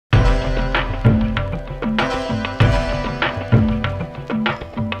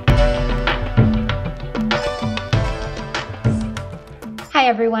Hi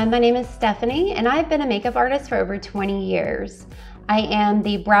everyone, my name is Stephanie and I've been a makeup artist for over 20 years. I am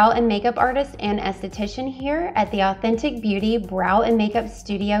the brow and makeup artist and esthetician here at the Authentic Beauty Brow and Makeup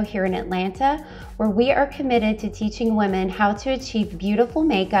Studio here in Atlanta, where we are committed to teaching women how to achieve beautiful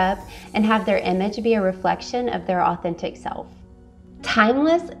makeup and have their image be a reflection of their authentic self.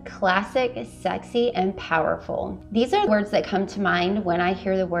 Timeless, classic, sexy, and powerful. These are words that come to mind when I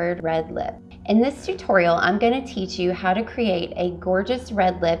hear the word red lip. In this tutorial, I'm going to teach you how to create a gorgeous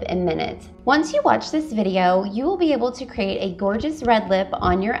red lip in minutes. Once you watch this video, you will be able to create a gorgeous red lip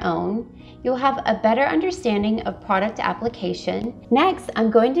on your own. You'll have a better understanding of product application. Next, I'm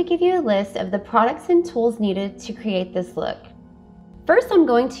going to give you a list of the products and tools needed to create this look. First, I'm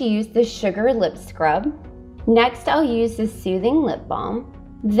going to use the Sugar Lip Scrub. Next, I'll use the Soothing Lip Balm.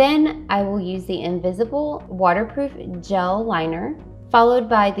 Then I will use the Invisible Waterproof Gel Liner, followed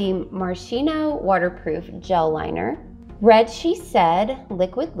by the Maraschino Waterproof Gel Liner, Red She Said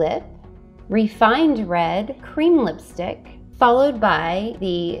Liquid Lip, Refined Red Cream Lipstick, followed by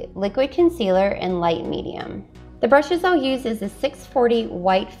the Liquid Concealer in Light Medium. The brushes I'll use is the 640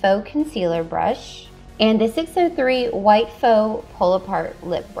 White Faux Concealer Brush and the 603 White Faux Pull Apart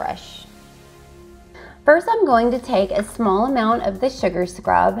Lip Brush. First, I'm going to take a small amount of the sugar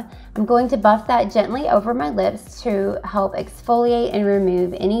scrub. I'm going to buff that gently over my lips to help exfoliate and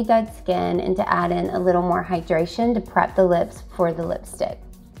remove any dead skin and to add in a little more hydration to prep the lips for the lipstick.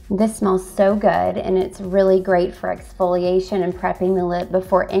 This smells so good and it's really great for exfoliation and prepping the lip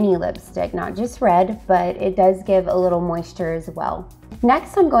before any lipstick, not just red, but it does give a little moisture as well.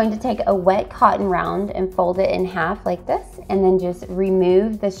 Next, I'm going to take a wet cotton round and fold it in half like this and then just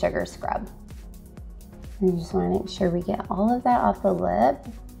remove the sugar scrub. I just want to make sure we get all of that off the lip.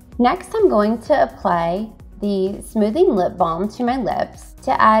 Next, I'm going to apply the Smoothing Lip Balm to my lips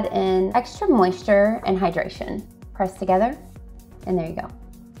to add in extra moisture and hydration. Press together, and there you go.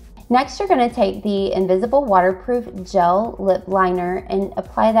 Next, you're going to take the Invisible Waterproof Gel Lip Liner and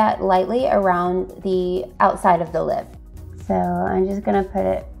apply that lightly around the outside of the lip. So I'm just going to put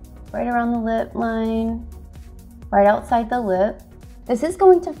it right around the lip line, right outside the lip. This is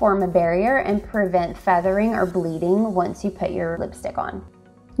going to form a barrier and prevent feathering or bleeding once you put your lipstick on.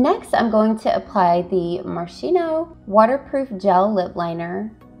 Next, I'm going to apply the Maraschino Waterproof Gel Lip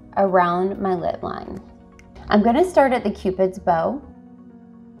Liner around my lip line. I'm going to start at the Cupid's bow.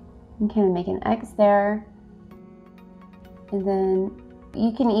 I'm kind of make an X there. And then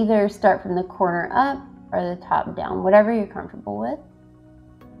you can either start from the corner up or the top down, whatever you're comfortable with.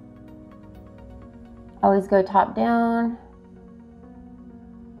 Always go top down.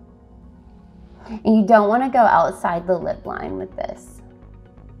 And you don't want to go outside the lip line with this.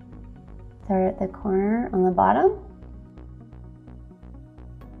 Start at the corner on the bottom.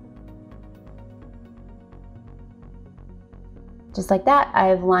 Just like that,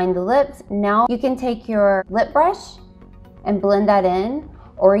 I've lined the lips. Now you can take your lip brush and blend that in,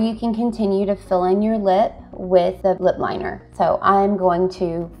 or you can continue to fill in your lip with the lip liner. So I'm going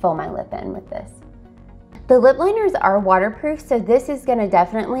to fill my lip in with this. The lip liners are waterproof, so this is going to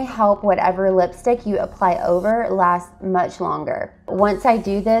definitely help whatever lipstick you apply over last much longer. Once I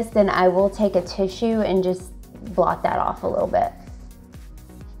do this, then I will take a tissue and just blot that off a little bit.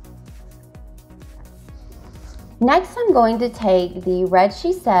 Next, I'm going to take the Red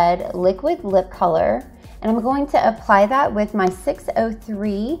She Said Liquid Lip Color, and I'm going to apply that with my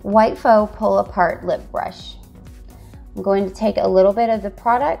 603 White Faux Pull Apart Lip Brush. I'm going to take a little bit of the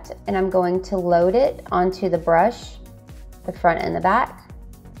product and I'm going to load it onto the brush, the front and the back,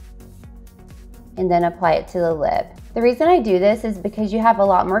 and then apply it to the lip. The reason I do this is because you have a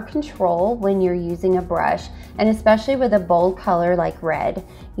lot more control when you're using a brush, and especially with a bold color like red,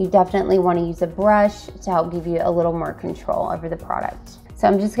 you definitely want to use a brush to help give you a little more control over the product. So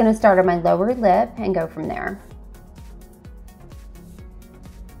I'm just going to start on my lower lip and go from there.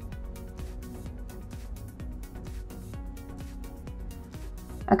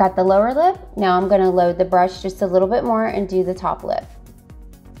 I got the lower lip. Now I'm going to load the brush just a little bit more and do the top lip.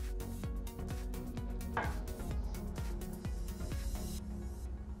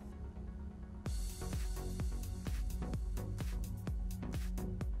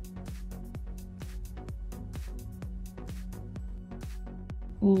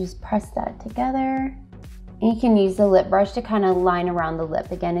 You just press that together. And you can use the lip brush to kind of line around the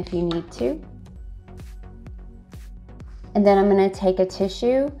lip again if you need to. And then I'm going to take a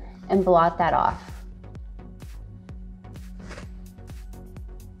tissue and blot that off.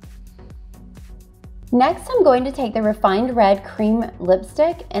 Next, I'm going to take the Refined Red Cream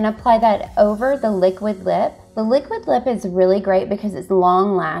Lipstick and apply that over the liquid lip The liquid lip is really great because it's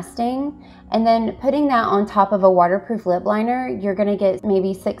long lasting, and then putting that on top of a waterproof lip liner, you're gonna get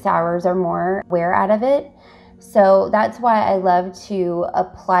maybe 6 hours or more wear out of it. So that's why I love to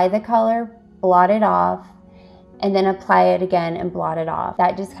apply the color, blot it off, and then apply it again and blot it off.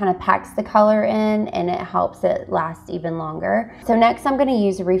 That just kind of packs the color in and it helps it last even longer. So next I'm gonna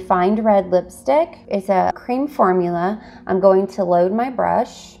use Refined Red lipstick. It's a cream formula. I'm going to load my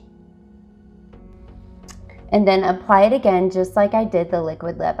brush and then apply it again just like I did the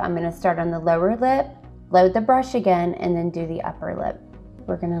liquid lip. I'm gonna start on the lower lip, load the brush again, and then do the upper lip.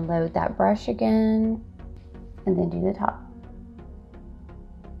 We're gonna load that brush again and then do the top.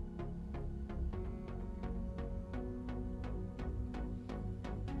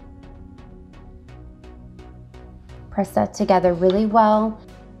 Press that together really well,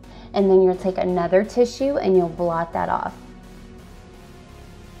 and then you'll take another tissue and you'll blot that off.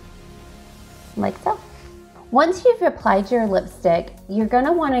 Like so. Once you've applied your lipstick, you're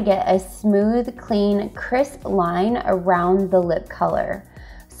gonna wanna get a smooth, clean, crisp line around the lip color.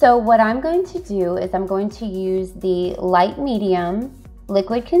 So what I'm going to do is I'm going to use the light medium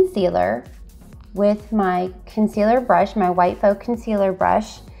liquid concealer with my concealer brush, my white faux concealer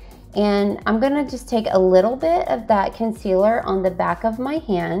brush, and I'm gonna just take a little bit of that concealer on the back of my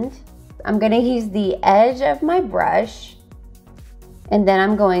hand. I'm gonna use the edge of my brush, and then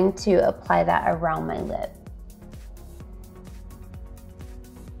I'm going to apply that around my lip.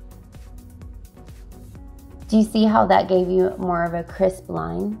 Do you see how that gave you more of a crisp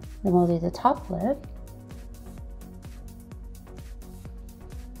line? Then we'll do the top lip.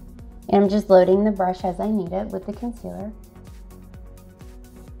 And I'm just loading the brush as I need it with the concealer.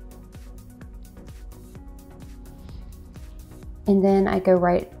 And then I go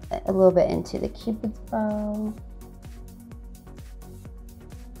right a little bit into the Cupid's bow.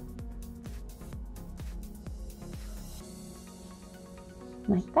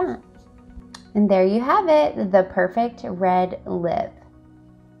 Like that. And there you have it, the perfect red lip.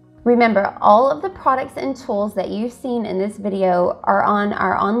 Remember, all of the products and tools that you've seen in this video are on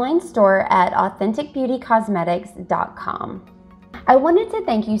our online store at authenticbeautycosmetics.com. I wanted to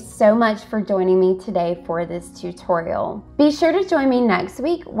thank you so much for joining me today for this tutorial. Be sure to join me next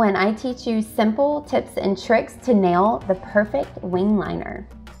week when I teach you simple tips and tricks to nail the perfect wing liner.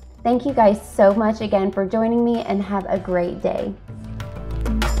 Thank you guys so much again for joining me, and have a great day.